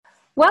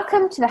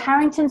Welcome to the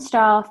Harrington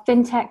Star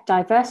Fintech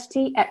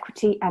Diversity,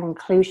 Equity and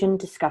Inclusion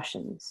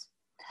discussions.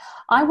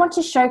 I want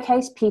to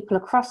showcase people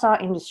across our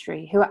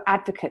industry who are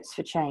advocates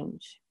for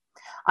change.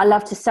 I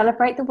love to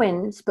celebrate the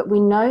wins, but we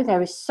know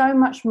there is so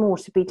much more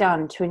to be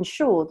done to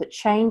ensure that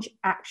change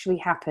actually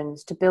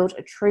happens to build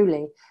a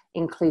truly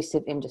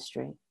inclusive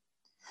industry.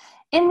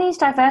 In these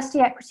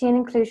diversity, equity and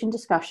inclusion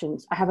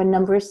discussions, I have a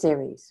number of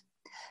series.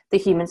 The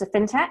Humans of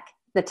Fintech,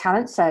 the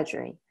Talent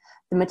Surgery,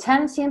 the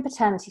Maternity and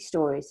Paternity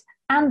Stories,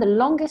 and the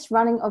longest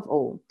running of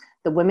all,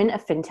 the Women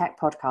of Fintech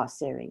podcast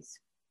series.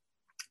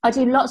 I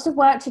do lots of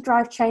work to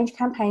drive change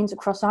campaigns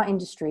across our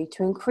industry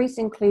to increase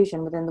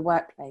inclusion within the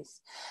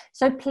workplace.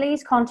 So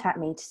please contact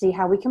me to see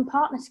how we can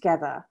partner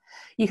together.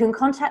 You can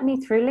contact me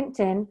through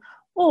LinkedIn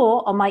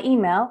or on my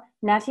email,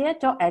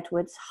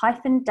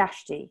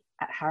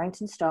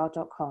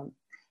 nadia.edwards-d@harringtonstar.com.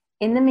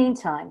 In the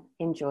meantime,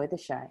 enjoy the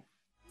show.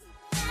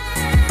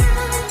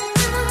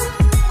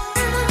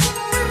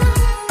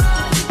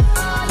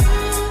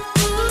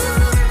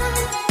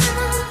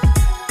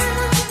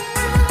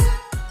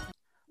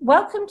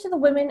 Welcome to the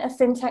Women of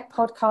Fintech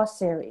podcast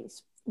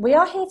series. We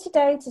are here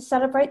today to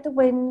celebrate the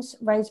wins,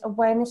 raise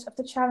awareness of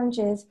the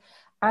challenges,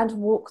 and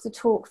walk the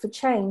talk for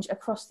change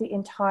across the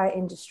entire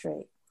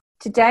industry.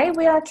 Today,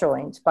 we are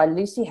joined by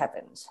Lucy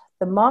Heavens,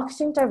 the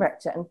Marketing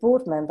Director and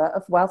Board Member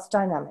of Wealth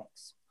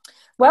Dynamix.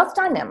 Wealth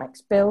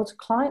Dynamix builds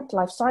client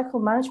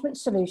lifecycle management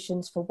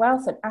solutions for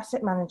wealth and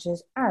asset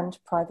managers and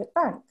private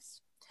banks.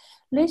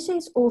 Lucy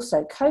is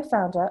also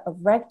co-founder of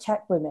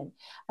RegTech Women,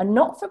 a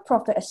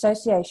not-for-profit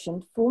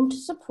association formed to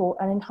support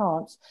and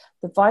enhance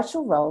the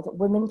vital role that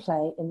women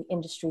play in the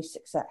industry's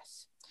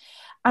success.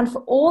 And for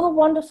all the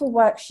wonderful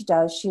work she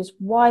does, she is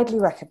widely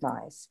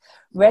recognised,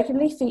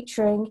 regularly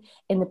featuring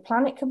in the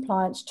Planet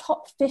Compliance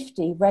Top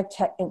 50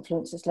 RegTech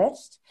Influencers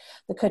list,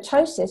 the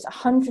Kurtosis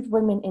 100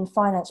 Women in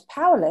Finance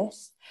Power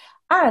list,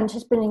 and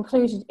has been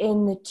included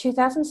in the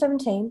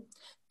 2017,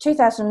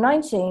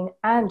 2019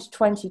 and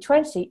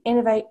 2020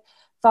 Innovate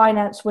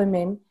Finance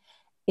Women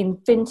in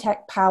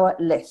Fintech Power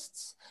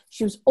lists.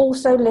 She was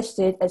also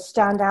listed as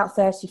Standout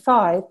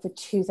 35 for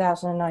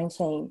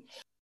 2019.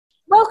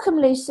 Welcome,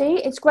 Lucy.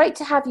 It's great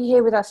to have you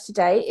here with us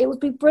today. It would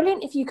be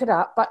brilliant if you could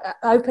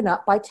open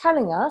up by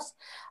telling us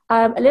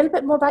a little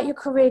bit more about your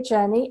career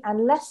journey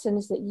and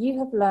lessons that you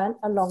have learned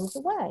along the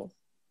way.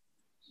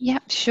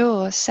 Yep,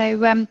 sure.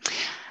 So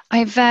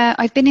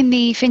I've been in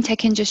the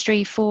fintech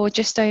industry for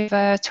just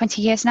over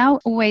 20 years now,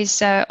 always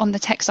on the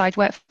tech side,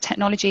 work for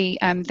technology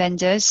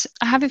vendors.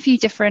 I have a few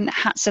different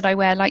hats that I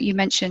wear, like you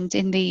mentioned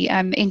in the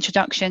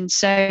introduction.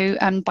 So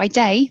by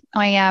day,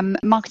 I am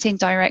marketing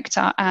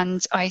director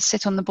and I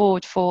sit on the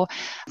board for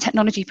a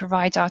technology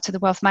provider to the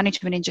wealth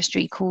management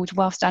industry called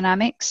Wealth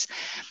Dynamix.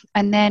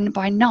 And then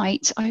by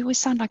night, I always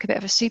sound like a bit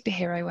of a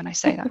superhero when I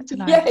say that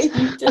tonight. Yeah,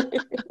 you do.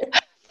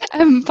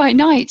 By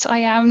night, I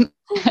am.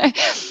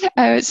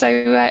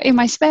 In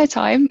my spare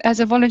time, as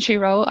a voluntary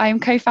role, I am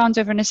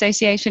co-founder of an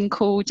association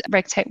called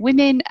RegTech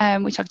Women,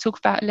 which I'll talk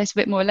about a little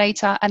bit more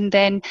later. And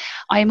then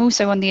I am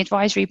also on the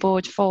advisory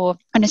board for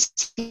an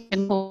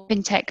association for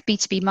Fintech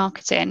B2B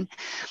marketing.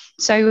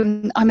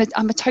 So I'm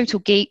a total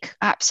geek.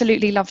 I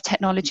absolutely love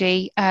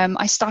technology.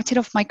 I started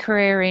off my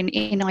career in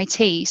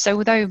IT. So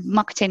although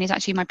marketing is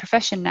actually my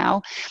profession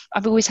now,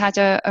 I've always had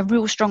a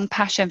real strong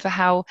passion for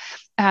how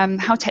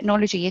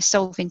technology is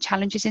solving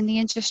challenges in the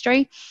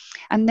industry.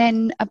 And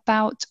then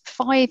about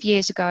 5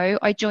 years ago,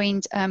 I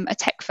joined a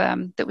tech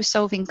firm that was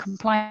solving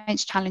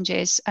compliance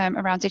challenges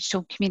around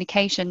digital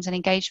communications and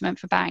engagement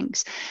for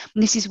banks.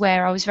 And this is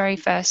where I was very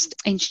first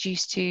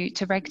introduced to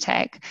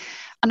RegTech.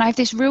 And I have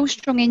this real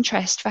strong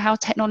interest for how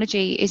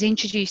technology is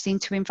introduced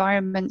into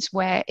environments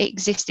where it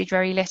existed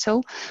very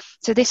little.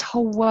 So this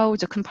whole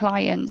world of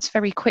compliance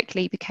very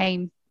quickly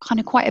became kind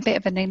of quite a bit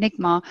of an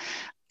enigma.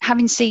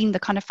 Having seen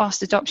the kind of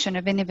fast adoption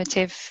of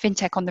innovative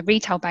fintech on the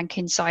retail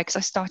banking side, because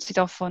I started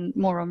off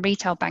more on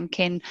retail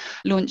banking,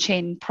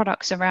 launching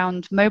products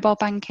around mobile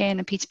banking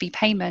and P2P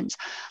payments,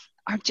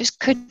 I just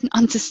couldn't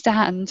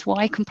understand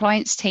why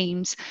compliance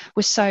teams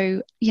were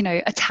so,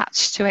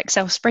 attached to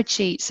Excel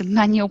spreadsheets and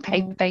manual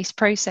paper-based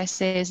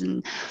processes,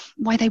 and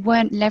why they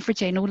weren't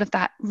leveraging all of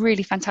that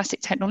really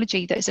fantastic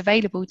technology that is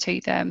available to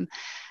them.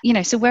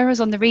 So whereas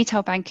on the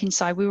retail banking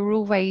side, we were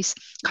always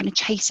kind of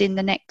chasing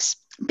the next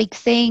big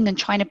thing and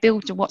trying to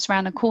build to what's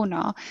around the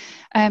corner.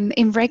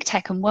 In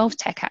RegTech and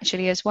WealthTech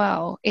actually as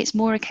well, it's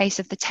more a case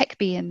of the tech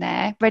being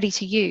there, ready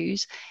to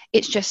use.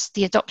 It's just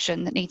the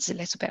adoption that needs a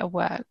little bit of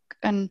work.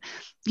 And,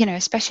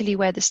 especially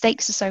where the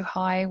stakes are so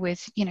high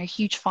with,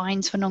 huge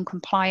fines for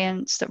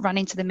non-compliance that run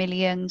into the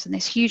millions and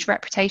this huge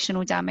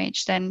reputational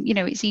damage, then,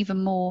 it's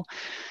even more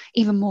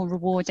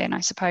rewarding,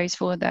 I suppose,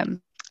 for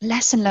them.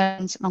 Lesson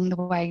learned along the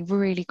way,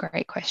 really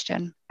great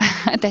question.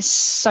 There's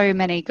so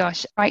many,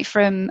 right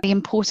from the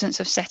importance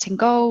of setting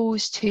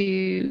goals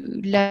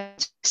to learn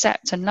to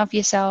accept and love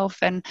yourself,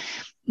 and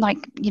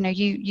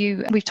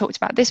we've talked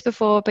about this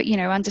before, but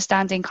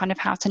understanding kind of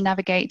how to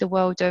navigate the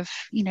world of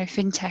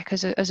fintech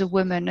as a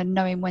woman, and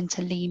knowing when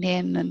to lean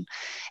in and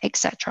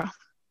etc.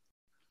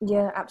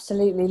 Yeah,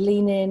 absolutely.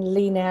 Lean in,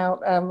 lean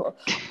out,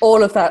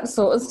 all of that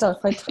sort of stuff.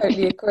 I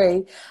totally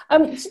agree.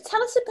 So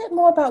tell us a bit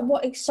more about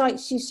what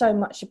excites you so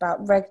much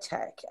about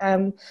RegTech,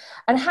 and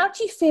how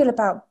do you feel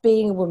about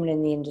being a woman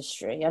in the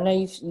industry? I know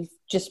you've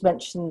just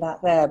mentioned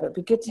that there, but it'd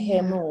be good to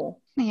hear Yeah. more.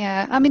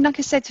 Yeah, I mean, like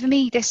I said, for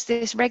me, this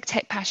reg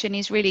tech passion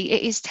is really,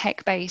 it is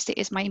tech based. It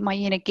is my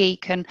inner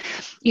geek, and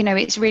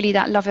it's really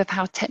that love of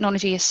how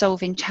technology is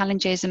solving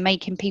challenges and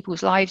making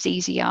people's lives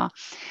easier.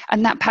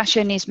 And that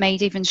passion is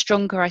made even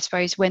stronger, I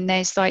suppose, when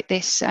there's like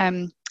this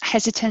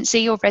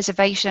hesitancy or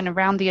reservation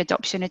around the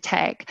adoption of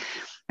tech.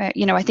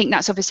 I think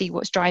that's obviously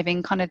what's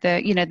driving kind of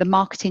the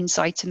marketing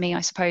side to me,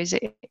 I suppose.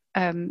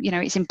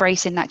 It's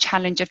embracing that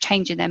challenge of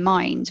changing their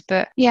mind.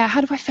 But yeah, how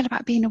do I feel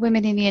about being a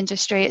woman in the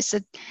industry? It's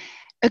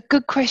a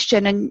good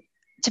question, and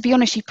to be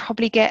honest, you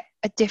probably get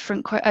a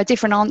different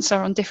answer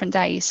on different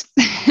days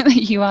that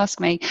you ask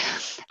me.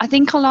 I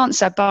think I'll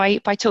answer by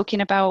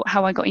talking about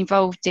how I got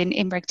involved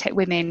in RegTech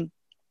Women,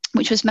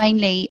 which was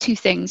mainly two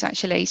things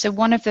actually. So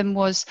one of them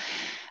was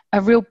a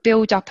real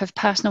build up of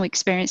personal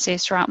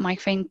experiences throughout my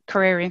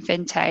career in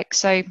fintech.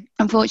 So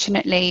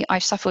unfortunately,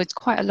 I've suffered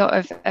quite a lot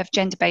of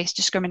gender-based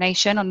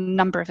discrimination on a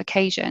number of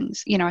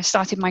occasions. I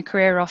started my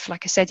career off,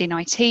 like I said, in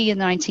IT in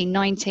the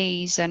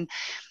 1990s, and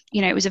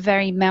it was a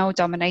very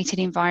male-dominated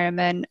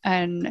environment,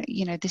 and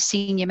the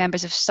senior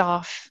members of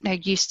staff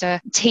used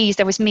to tease.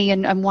 There was me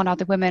and one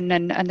other woman,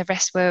 and the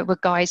rest were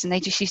guys, and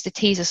they just used to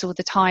tease us all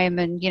the time,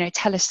 and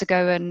tell us to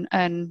go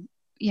and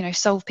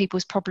solve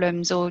people's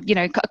problems, or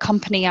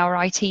accompany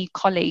our IT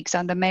colleagues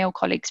and the male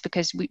colleagues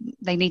because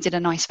they needed a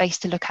nice face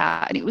to look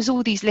at. And it was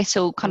all these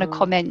little kind of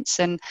comments,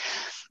 and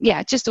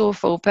yeah, just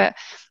awful. But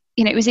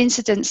it was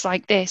incidents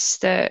like this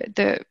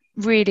that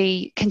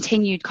really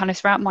continued kind of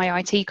throughout my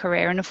IT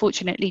career, and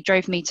unfortunately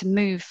drove me to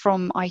move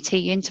from IT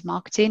into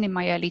marketing in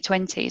my early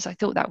 20s. I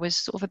thought that was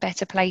sort of a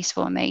better place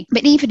for me.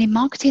 But even in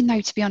marketing, though,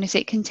 to be honest,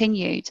 it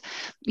continued.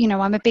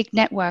 I'm a big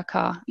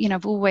networker.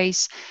 I've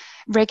always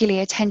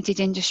regularly attended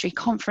industry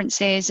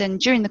conferences, and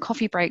during the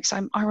coffee breaks,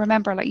 I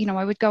remember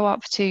I would go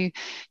up to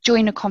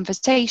join a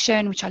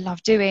conversation, which I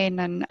love doing,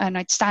 and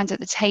I'd stand at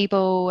the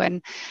table,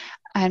 and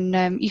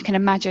you can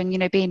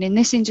imagine, being in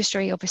this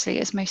industry, obviously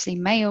it's mostly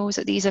males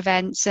at these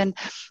events, and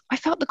I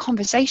felt the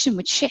conversation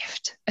would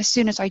shift as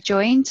soon as I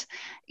joined.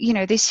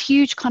 This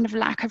huge kind of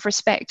lack of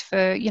respect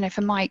for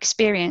my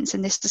experience,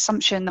 and this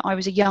assumption that I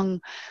was a young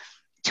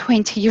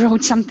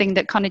 20-year-old something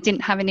that kind of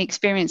didn't have any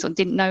experience or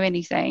didn't know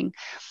anything.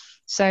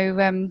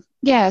 So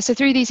so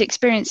through these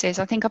experiences,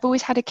 I think I've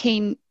always had a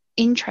keen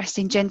interest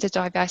in gender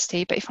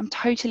diversity, but if I'm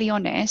totally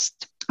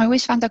honest, I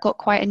always found I got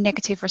quite a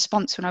negative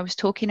response when I was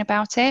talking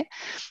about it,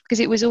 because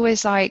it was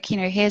always like,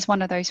 here's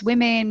one of those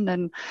women,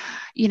 and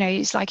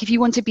it's like, if you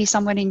want to be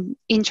someone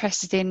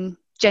interested in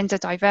gender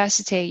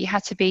diversity, you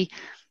had to be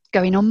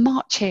going on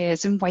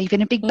marches and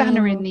waving a big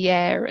banner in the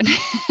air, and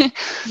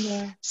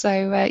Yeah.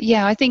 So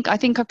I think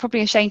I'm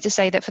probably ashamed to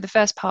say that for the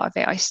first part of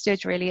it, I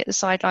stood really at the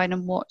sideline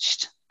and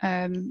watched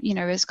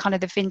as kind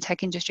of the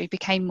fintech industry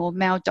became more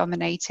male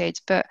dominated.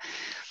 But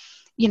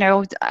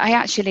I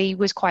actually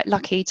was quite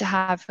lucky to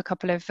have a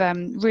couple of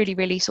really,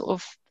 really sort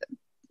of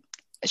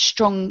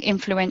strong,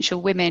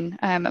 influential women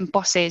and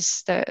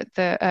bosses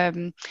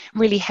that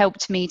really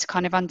helped me to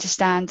kind of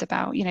understand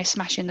about,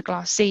 smashing the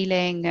glass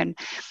ceiling. And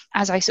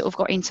as I sort of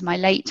got into my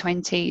late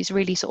 20s,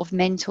 really sort of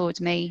mentored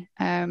me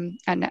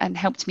and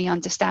helped me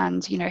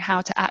understand,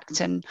 how to act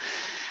and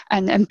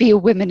be a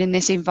woman in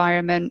this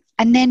environment.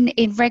 And then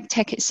in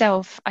RegTech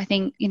itself, I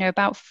think,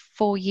 about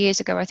 4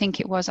 years ago, I think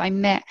it was, I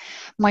met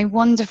my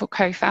wonderful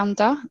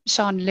co-founder,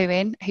 Sian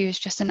Lewin, who is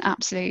just an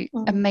absolute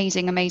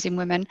amazing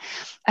woman.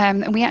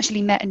 And we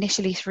actually met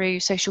initially through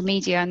social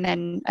media, and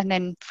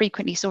then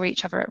frequently saw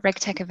each other at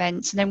RegTech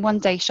events. And then one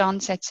day Sian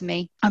said to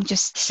me, I'm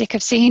just sick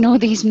of seeing all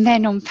these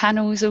men on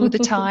panels all the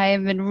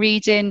time and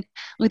reading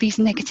all these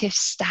negative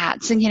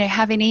stats and,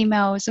 having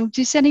emails. And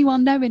does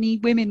anyone know any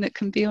women that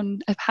can be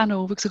on a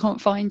panel? Because I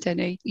can't find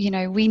any.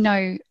 We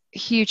know a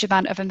huge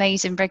amount of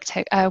amazing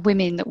RegTech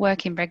women that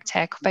work in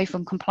RegTech, both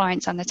on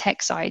compliance and the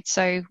tech side.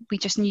 So we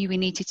just knew we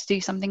needed to do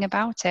something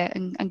about it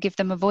and give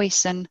them a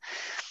voice. And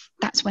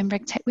that's when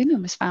RegTech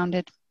Women was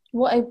founded.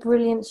 What a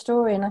brilliant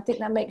story. And I think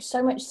that makes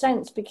so much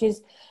sense,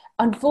 because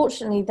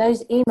unfortunately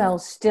those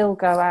emails still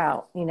go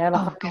out,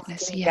 Oh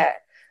goodness, yeah. Get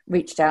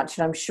reached out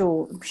to, and I'm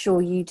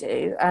sure you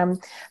do.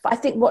 But I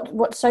think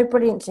what's so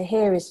brilliant to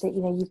hear is that,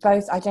 you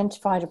both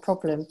identified a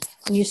problem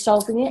and you're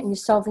solving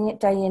it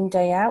day in,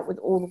 day out with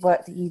all the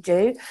work that you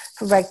do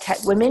for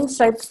RegTech Women.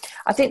 So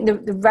I think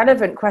the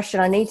relevant question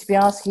I need to be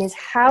asking is,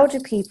 how do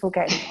people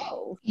get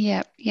involved?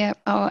 Yeah, Yeah,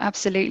 oh,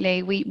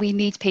 absolutely. We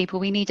need people.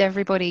 We need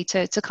everybody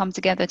to come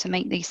together to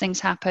make these things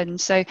happen.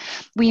 So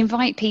we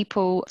invite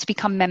people to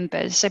become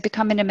members. So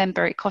becoming a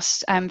member, it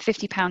costs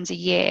 £50 a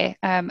year.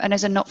 And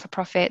as a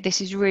not-for-profit,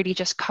 this is really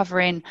just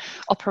covering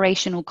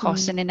operational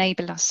costs and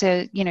enable us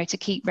to, to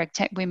keep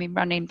RegTech Women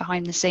running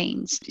behind the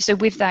scenes. So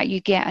with that, you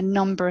get a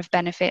number of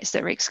benefits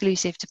that are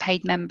exclusive to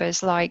paid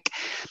members, like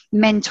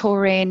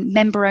mentoring,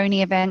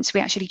 member-only events. We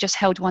actually just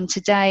held one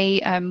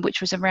today, which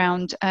was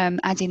around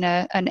adding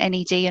an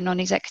NED, a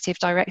non-executive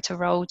director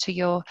role, to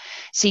your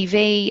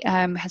CV.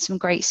 Had some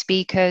great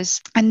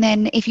speakers. And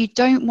then if you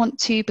don't want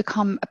to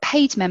become a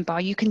paid member,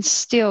 you can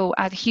still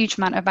add a huge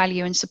amount of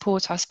value and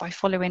support us by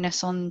following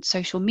us on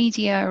social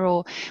media,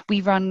 or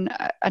we run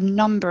a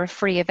number of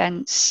free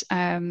events,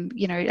 at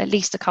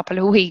least a couple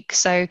a week.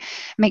 So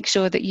make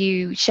sure that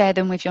you share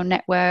them with your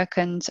network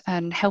and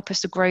help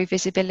us to grow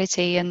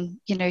visibility and,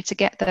 to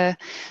get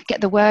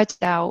the word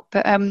out.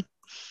 But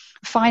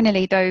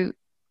finally, though,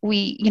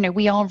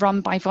 we are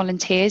run by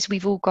volunteers.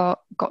 We've all got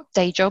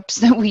day jobs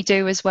that we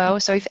do as well.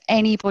 So if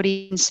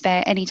anybody can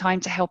spare any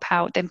time to help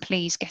out, then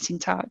please get in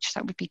touch.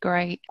 That would be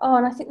great. Oh,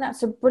 and I think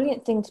that's a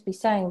brilliant thing to be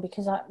saying,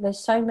 because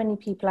there's so many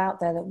people out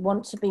there that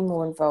want to be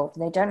more involved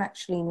and they don't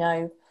actually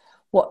know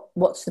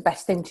what's the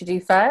best thing to do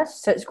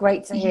first. So it's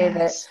great to hear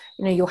that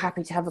you're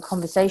happy to have a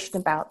conversation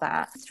about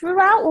that.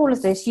 Throughout all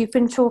of this, you've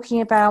been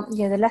talking about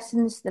the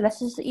lessons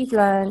that you've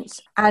learned,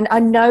 and I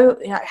know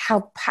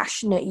how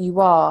passionate you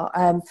are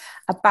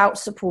about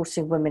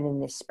supporting women in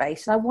this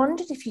space. And I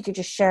wondered if you could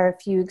just share a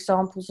few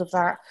examples of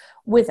that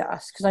with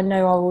us, because I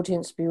know our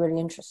audience will be really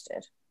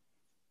interested.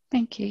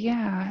 Thank you.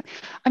 Yeah.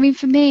 I mean,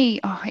 for me,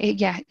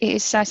 it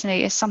is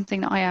certainly something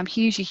that I am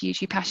hugely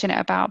passionate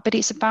about, but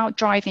it's about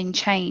driving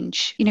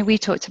change. We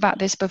talked about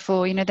this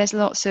before, there's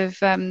lots of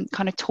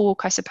kind of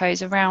talk, I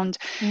suppose, around,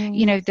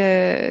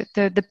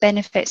 the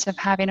benefits of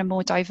having a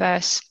more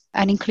diverse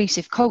and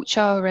inclusive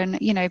culture, and,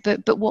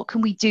 but what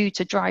can we do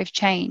to drive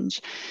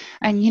change?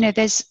 And,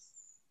 there's,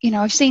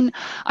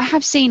 I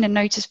have seen a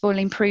noticeable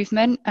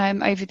improvement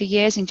over the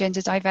years in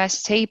gender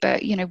diversity,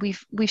 but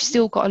we've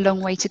still got a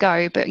long way to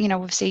go. But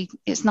obviously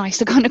it's nice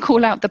to kind of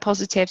call out the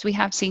positives. We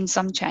have seen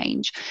some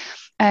change.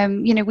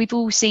 We've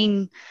all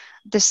seen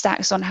the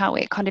stats on how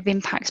it kind of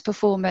impacts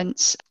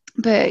performance.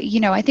 But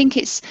I think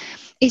it's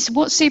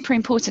what's super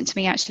important to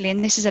me, actually,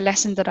 and this is a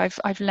lesson that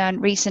I've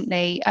learned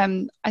recently.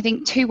 I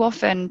think too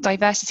often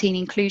diversity and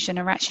inclusion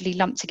are actually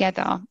lumped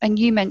together. And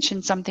you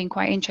mentioned something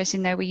quite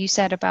interesting there, where you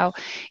said about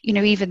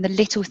even the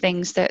little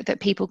things that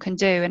people can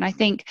do. And I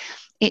think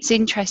it's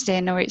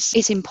interesting, or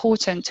it's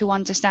important to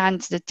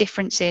understand the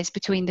differences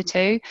between the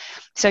two.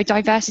 So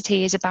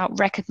diversity is about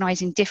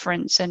recognizing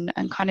difference and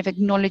kind of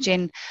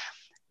acknowledging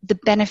the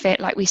benefit,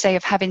 like we say,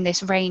 of having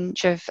this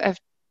range of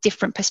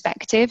different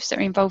perspectives that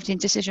are involved in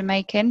decision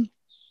making.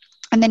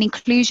 And then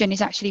inclusion is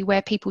actually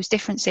where people's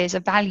differences are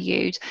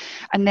valued,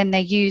 and then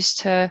they're used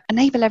to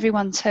enable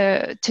everyone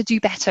to do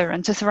better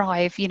and to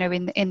thrive,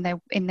 in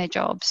their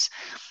jobs.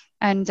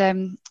 And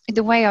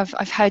the way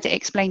I've heard it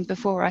explained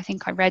before, I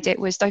think I read it,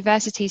 was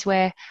diversity is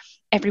where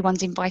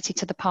everyone's invited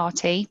to the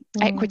party.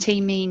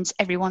 Equity means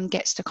everyone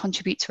gets to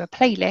contribute to a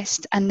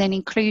playlist, and then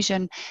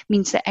inclusion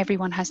means that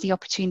everyone has the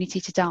opportunity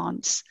to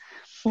dance.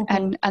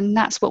 And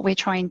that's what we're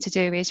trying to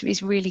do,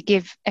 is really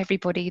give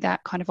everybody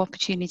that kind of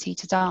opportunity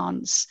to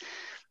dance.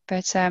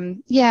 But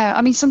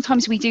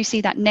sometimes we do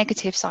see that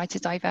negative side to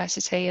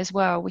diversity as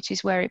well, which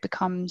is where it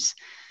becomes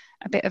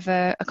a bit of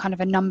a kind of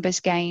a numbers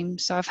game.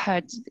 So I've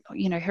heard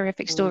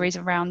horrific stories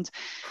around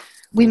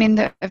women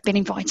that have been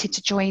invited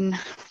to join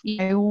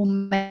all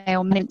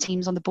male men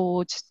teams on the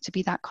board, to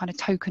be that kind of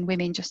token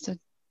women, just to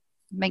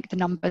make the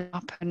numbers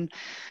up, and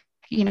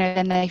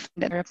then they find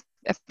that their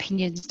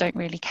opinions don't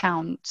really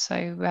count.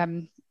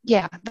 So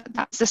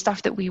that's the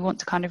stuff that we want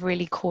to kind of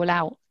really call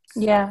out.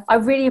 Yeah, I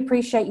really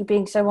appreciate you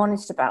being so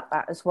honest about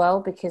that as well,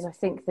 because I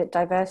think that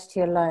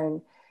diversity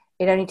alone,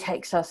 it only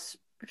takes us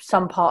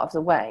some part of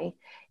the way.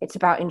 It's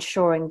about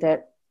ensuring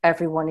that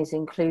everyone is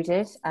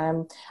included.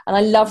 And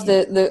I love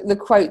the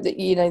quote that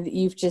that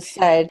you've just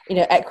said,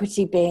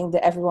 equity being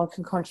that everyone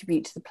can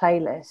contribute to the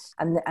playlist,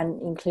 and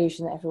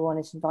inclusion that everyone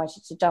is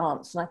invited to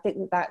dance. And I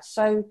think that's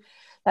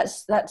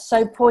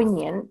so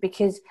poignant,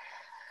 because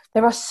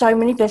there are so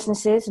many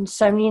businesses and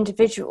so many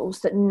individuals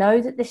that know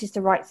that this is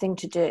the right thing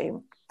to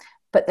do,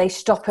 but they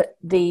stop at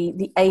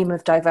the aim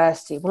of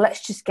diversity. Well,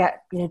 let's just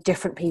get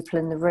different people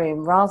in the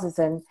room, rather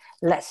than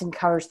let's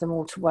encourage them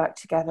all to work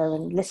together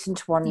and listen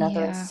to one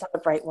another and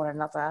celebrate one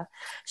another.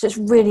 So it's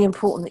really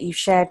important that you've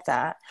shared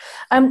that.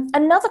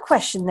 Another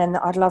question then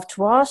that I'd love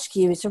to ask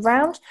you is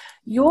around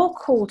your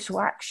call to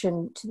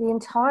action to the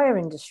entire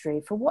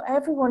industry for what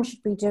everyone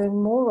should be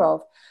doing more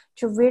of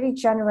to really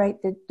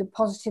generate the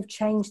positive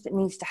change that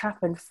needs to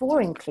happen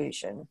for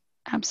inclusion.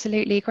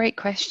 Absolutely, great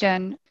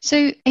question.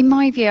 So in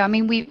my view, I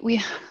mean,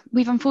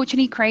 we've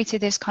unfortunately created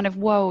this kind of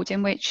world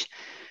in which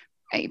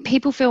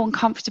people feel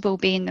uncomfortable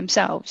being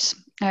themselves,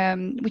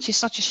 which is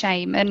such a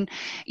shame. And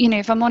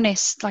if I'm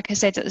honest, like I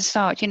said at the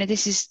start,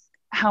 this is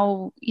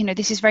how,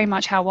 this is very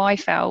much how I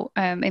felt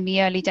in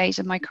the early days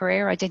of my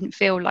career. I didn't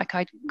feel like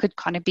I could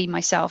kind of be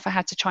myself. I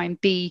had to try and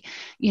be,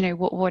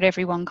 what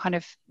everyone kind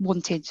of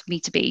wanted me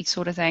to be,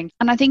 sort of thing.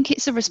 And I think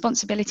it's a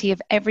responsibility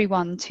of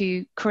everyone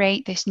to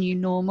create this new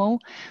normal.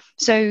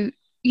 So,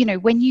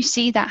 when you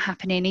see that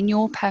happening in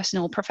your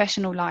personal,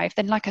 professional life,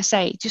 then like I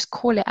say, just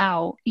call it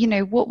out.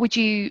 What would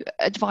you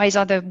advise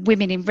other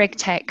women in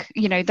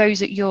RegTech,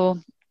 those at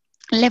your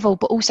level,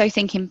 but also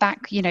thinking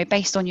back,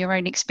 based on your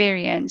own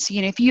experience,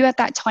 if you had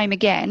that time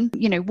again,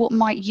 what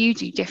might you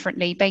do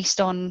differently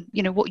based on,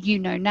 what you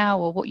know now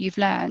or what you've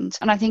learned?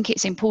 And I think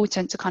it's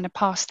important to kind of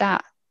pass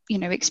that,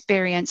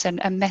 experience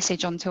and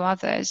message on to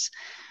others.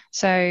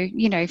 So,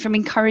 from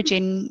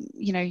encouraging,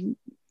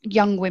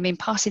 young women,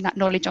 passing that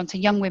knowledge on to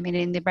young women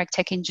in the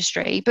RegTech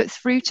industry, but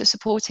through to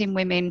supporting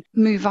women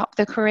move up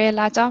the career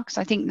ladder, because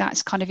I think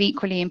that's kind of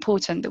equally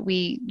important, that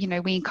we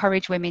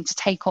encourage women to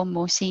take on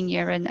more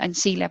senior and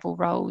C-level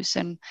roles.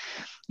 And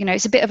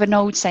it's a bit of an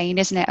old saying,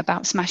 isn't it,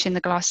 about smashing the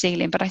glass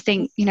ceiling, but I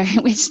think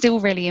it's still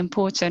really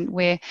important.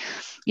 We're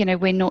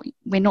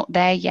not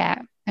there yet.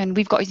 And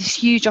we've got this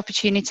huge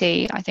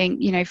opportunity, I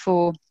think,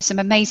 for some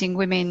amazing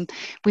women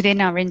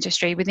within our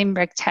industry, within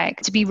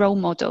RegTech, to be role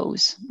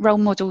models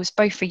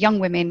both for young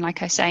women,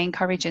 like I say,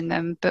 encouraging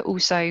them, but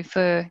also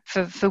for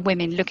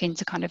women looking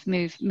to kind of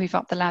move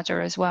up the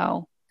ladder as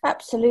well.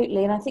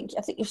 Absolutely, and I think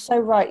you're so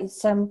right.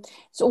 It's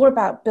all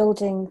about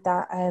building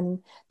that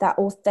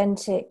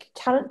authentic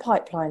talent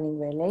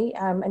pipelining, really,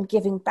 and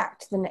giving back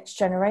to the next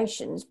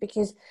generations,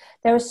 because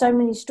there are so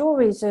many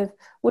stories of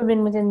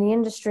women within the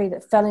industry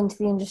that fell into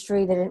the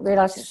industry. They didn't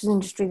realise it was an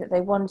industry that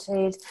they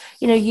wanted.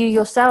 You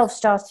yourself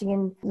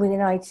starting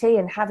within IT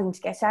and having to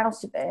get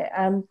out of it.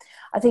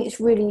 I think it's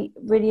really,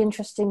 really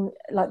interesting,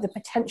 like the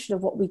potential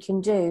of what we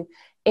can do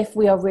if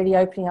we are really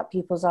opening up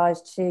people's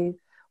eyes to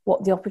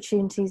what the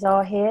opportunities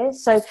are here.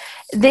 So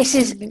this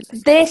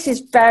is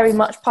very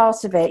much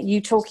part of it,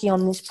 you talking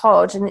on this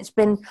pod, and it's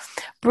been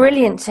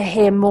brilliant to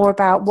hear more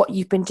about what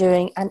you've been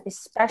doing, and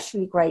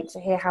especially great to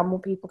hear how more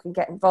people can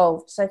get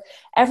involved. So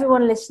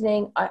everyone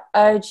listening, I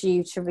urge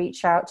you to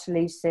reach out to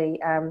Lucy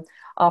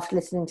after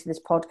listening to this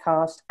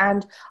podcast,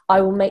 and I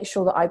will make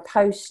sure that I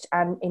post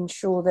and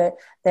ensure that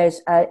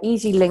there's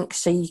easy links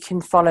so you can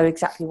follow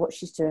exactly what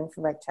she's doing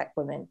for RegTech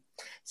Women.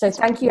 So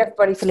thank you,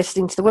 everybody, for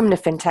listening to the Women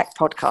of Fintech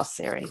podcast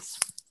series.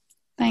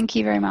 Thank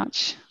you very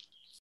much.